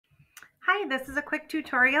Hi, this is a quick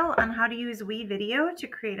tutorial on how to use WeVideo to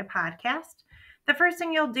create a podcast. The first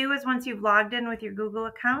thing you'll do is once you've logged in with your Google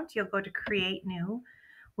account, you'll go to Create New.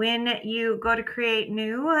 When you go to Create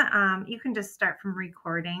New, you can just start from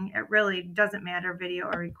recording. It really doesn't matter, video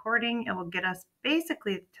or recording. It will get us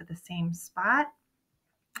basically to the same spot.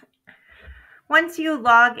 Once you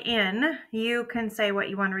log in, you can say what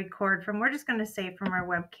you want to record from. We're just going to say from our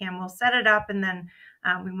webcam. We'll set it up and then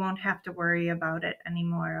we won't have to worry about it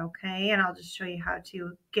anymore, okay? And I'll just show you how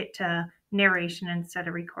to get to narration instead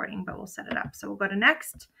of recording, but we'll set it up. So we'll go to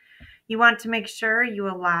next. You want to make sure you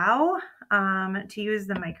allow to use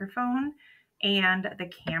the microphone and the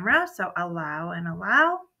camera. So allow and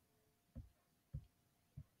allow.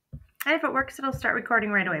 And if it works, it'll start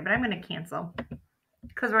recording right away, but I'm going to cancel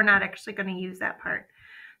because we're not actually going to use that part.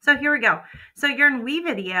 So here we go. So you're in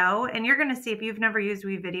WeVideo, and you're going to see if you've never used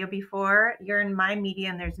WeVideo before, you're in My Media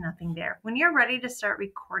and there's nothing there. When you're ready to start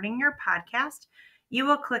recording your podcast, you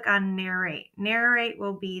will click on Narrate. Narrate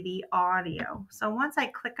will be the audio. So once I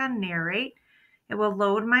click on Narrate, it will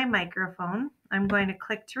load my microphone. I'm going to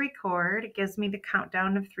click to record. It gives me the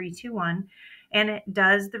countdown of 3, 2, 1, and it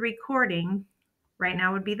does the recording. Right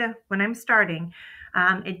now would be when I'm starting.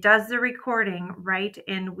 It does the recording right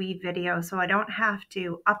in WeVideo, so I don't have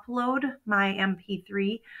to upload my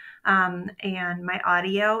MP3 and my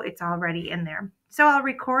audio. It's already in there. So I'll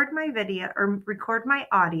record my video or record my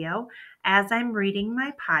audio as I'm reading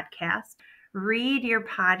my podcast. Read your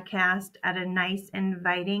podcast at a nice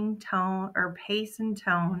inviting tone or pace and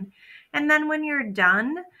tone. And then when you're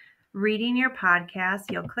done reading your podcast,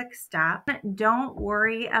 you'll click stop. Don't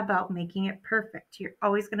worry about making it perfect. You're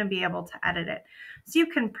always going to be able to edit it. So you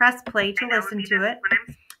can press play to listen to it.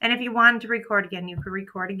 And if you wanted to record again, you could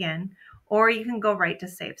record again, or you can go right to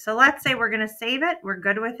save. So let's say we're going to save it. We're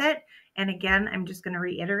good with it. And again, I'm just going to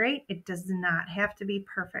reiterate, it does not have to be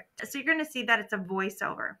perfect. So you're going to see that it's a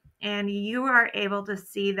voiceover, and you are able to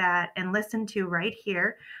see that and listen to right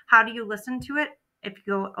here. How do you listen to it? If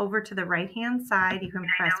you go over to the right-hand side, you can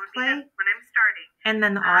press play, and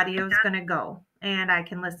then the audio is going to go, and I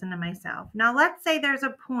can listen to myself. Now, let's say there's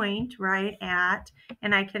a point right at,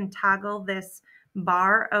 and I can toggle this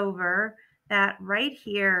bar over, that right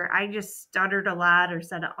here, I just stuttered a lot or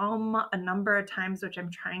said a number of times, which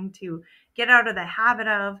I'm trying to get out of the habit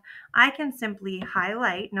of. I can simply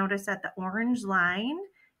highlight. Notice that the orange line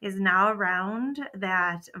is now around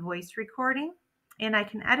that voice recording, and I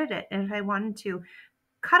can edit it. And if I wanted to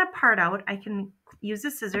cut a part out, I can use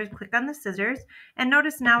the scissors, click on the scissors, and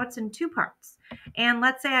notice now it's in 2 parts. And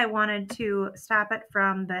let's say I wanted to stop it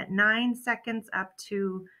from the 9 seconds up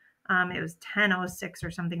to, it was 10:06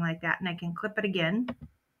 or something like that, and I can clip it again.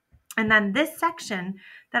 And then this section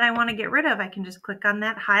that I want to get rid of, I can just click on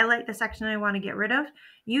that, highlight the section I want to get rid of,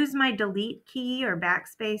 use my delete key or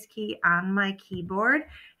backspace key on my keyboard,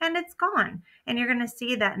 and it's gone. And you're going to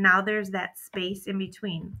see that now there's that space in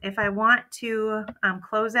between. If I want to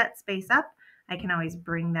close that space up, I can always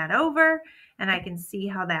bring that over, and I can see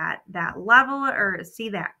how that level, or see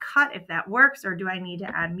that cut, if that works, or do I need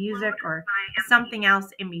to add music or something else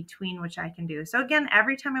in between, which I can do. So again,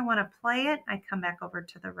 every time I want to play it, I come back over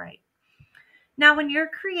to the right. Now, when you're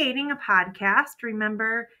creating a podcast,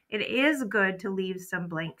 remember, it is good to leave some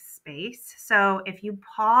blank space. So if you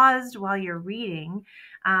paused while you're reading,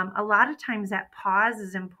 a lot of times that pause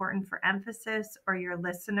is important for emphasis, or your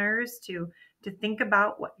listeners to think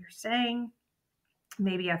about what you're saying,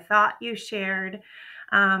 maybe a thought you shared.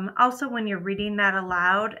 Also, when you're reading that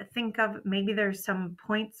aloud, think of maybe there's some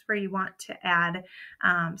points where you want to add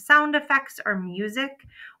sound effects or music.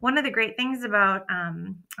 One of the great things about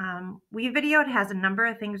WeVideo, it has a number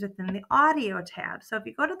of things within the audio tab. So if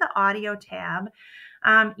you go to the audio tab,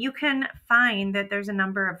 you can find that there's a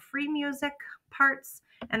number of free music parts,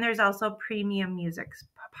 and there's also premium music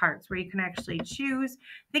parts where you can actually choose.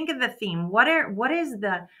 Think of the theme. What is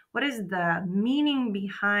the meaning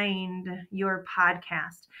behind your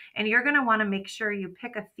podcast? And you're going to want to make sure you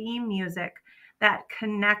pick a theme music that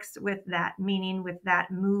connects with that meaning, with that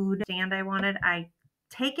mood. And I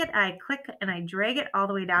take it, I click, and I drag it all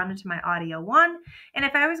the way down into my audio 1. And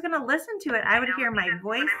if I was going to listen to it, I would hear my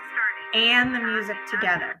voice and the music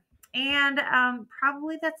together. And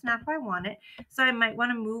probably that's not how I want it. So I might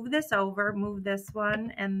want to move this over, move this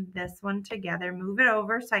one and this one together, move it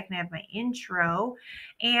over so I can have my intro.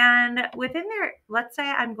 And within there, let's say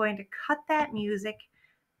I'm going to cut that music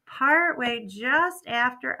part way just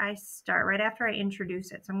after I start, right after I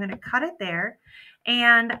introduce it. So I'm going to cut it there,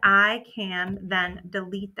 and I can then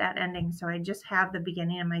delete that ending. So I just have the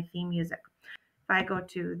beginning of my theme music. If I go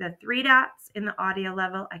to the 3 dots in the audio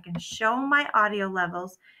level, I can show my audio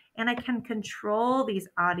levels, and I can control these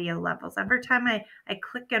audio levels. Every time I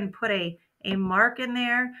click and put a mark in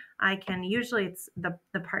there, I can, usually it's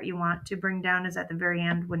the part you want to bring down is at the very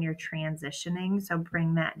end when you're transitioning. So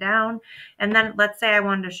bring that down. And then let's say I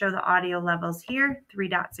wanted to show the audio levels here, 3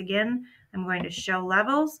 dots again. I'm going to show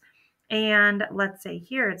levels. And let's say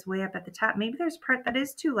here it's way up at the top. Maybe there's a part that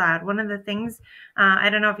is too loud. One of the things, I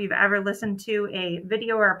don't know if you've ever listened to a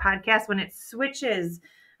video or a podcast when it switches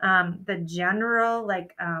the general,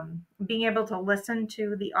 like being able to listen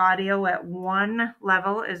to the audio at one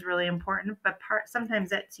level is really important, but sometimes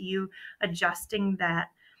that's you adjusting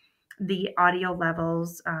the audio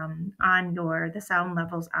levels the sound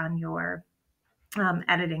levels on your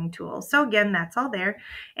editing tool. So again, that's all there.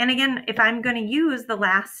 And again, if I'm going to use the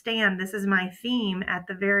last stand, this is my theme at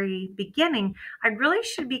the very beginning, I really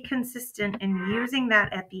should be consistent in using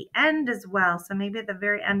that at the end as well. So maybe at the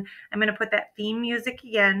very end, I'm going to put that theme music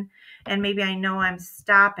again, and maybe I know I'm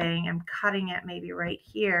stopping, I'm cutting it maybe right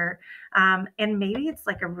here. And maybe it's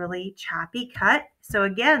like a really choppy cut. So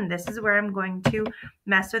again, this is where I'm going to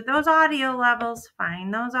mess with those audio levels,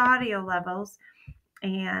 find those audio levels,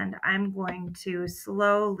 and I'm going to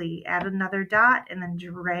slowly add another dot and then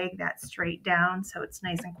drag that straight down so it's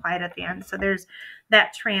nice and quiet at the end. So there's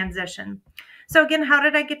that transition. So again, how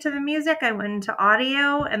did I get to the music? I went into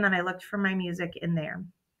audio and then I looked for my music in there.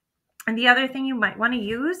 And the other thing you might want to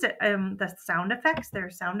use, the sound effects. There are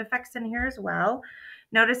sound effects in here as well.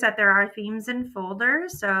 Notice that there are themes and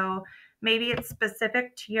folders. So maybe it's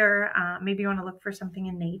specific to your, maybe you want to look for something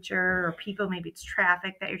in nature or people, maybe it's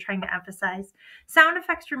traffic that you're trying to emphasize. Sound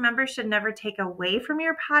effects, remember, should never take away from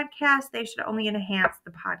your podcast. They should only enhance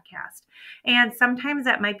the podcast. And sometimes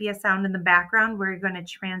that might be a sound in the background where you're going to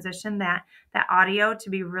transition that audio to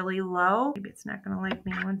be really low. Maybe it's not going to like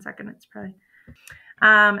me. 1 second, it's probably...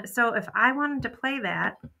 So if I wanted to play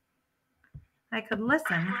that, I could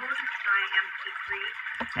listen.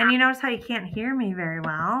 And you notice how you can't hear me very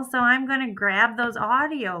well. So I'm going to grab those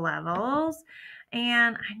audio levels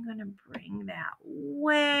and I'm going to bring that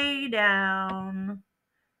way down.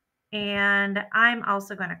 And I'm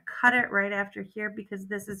also going to cut it right after here because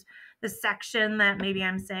this is the section that maybe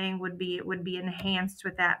I'm saying would be enhanced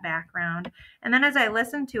with that background. And then as I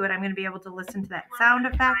listen to it, I'm going to be able to listen to that sound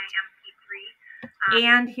effect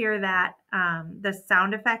and hear that the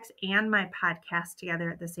sound effects and my podcast together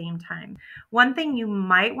at the same time. One thing you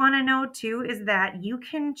might want to know too is that you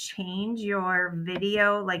can change your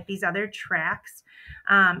video, like these other tracks.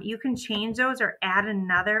 You can change those or add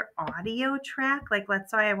another audio track. Like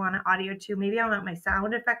let's say I want an audio too. Maybe I want my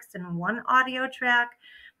sound effects in one audio track,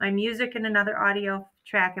 my music in another audio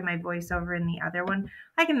track, and my voiceover in the other one.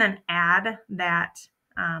 I can then add that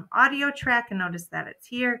audio track and notice that it's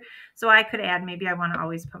here. So I could add, maybe I want to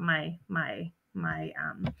always put my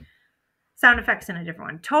sound effects in a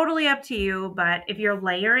different one. Totally up to you, but if you're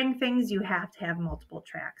layering things, you have to have multiple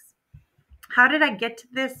tracks. How did I get to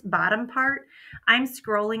this bottom part? I'm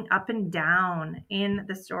scrolling up and down in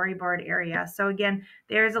the storyboard area. So again,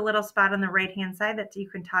 there's a little spot on the right-hand side that you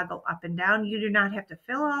can toggle up and down. You do not have to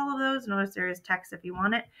fill all of those. Notice there is text if you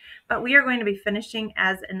want it, but we are going to be finishing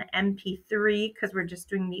as an MP3 because we're just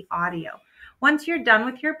doing the audio. Once you're done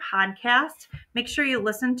with your podcast, make sure you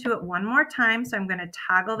listen to it one more time. So I'm going to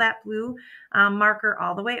toggle that blue marker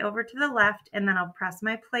all the way over to the left, and then I'll press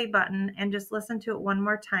my play button and just listen to it one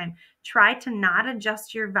more time. Try to not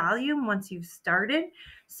adjust your volume once you've started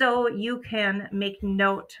so you can make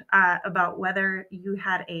note about whether you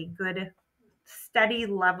had a good steady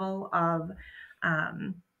level of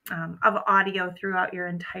audio throughout your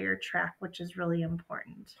entire track, which is really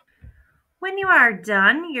important. When you are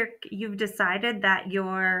done, you've decided that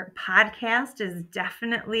your podcast is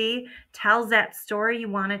definitely tells that story you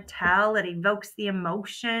want to tell. It evokes the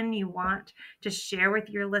emotion you want to share with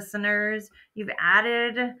your listeners. You've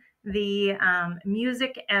added the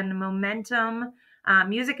music and momentum,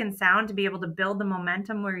 music and sound to be able to build the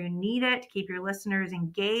momentum where you need it, to keep your listeners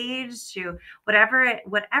engaged, to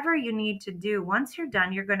whatever you need to do. Once you're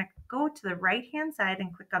done, you're going to go to the right-hand side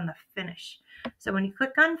and click on the finish. So when you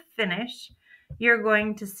click on finish, you're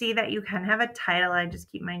going to see that you can have a title. I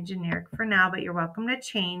just keep mine generic for now, but you're welcome to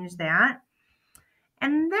change that.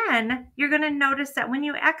 And then you're going to notice that when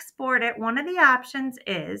you export it, one of the options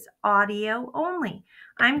is audio only.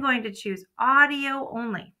 I'm going to choose audio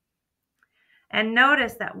only. And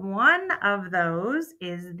notice that one of those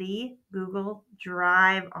is the Google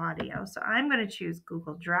Drive audio. So I'm going to choose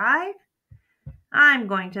Google Drive. I'm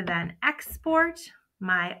going to then export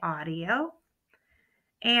my audio.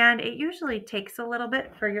 And it usually takes a little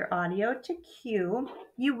bit for your audio to queue.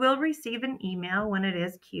 You will receive an email when it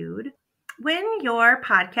is queued. When your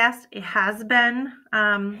podcast has been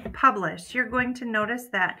published, you're going to notice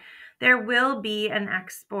that there will be an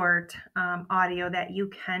export audio that you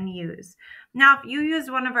can use. Now, if you use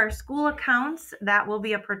one of our school accounts, that will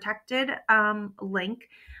be a protected link.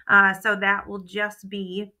 So that will just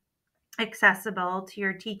be accessible to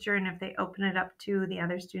your teacher and if they open it up to the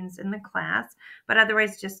other students in the class, but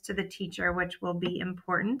otherwise just to the teacher, which will be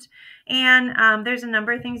important. And there's a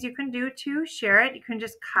number of things you can do to share it. You can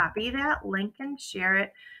just copy that link and share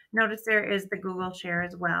it. Notice there is the Google Share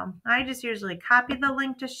as well. I just usually copy the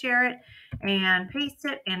link to share it and paste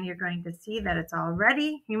it, and you're going to see that it's all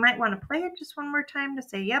ready. You might want to play it just one more time to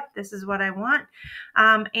say, yep, this is what I want.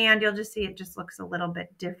 And you'll just see it just looks a little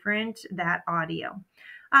bit different, that audio.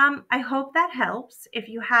 I hope that helps. If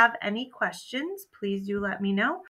you have any questions, please do let me know.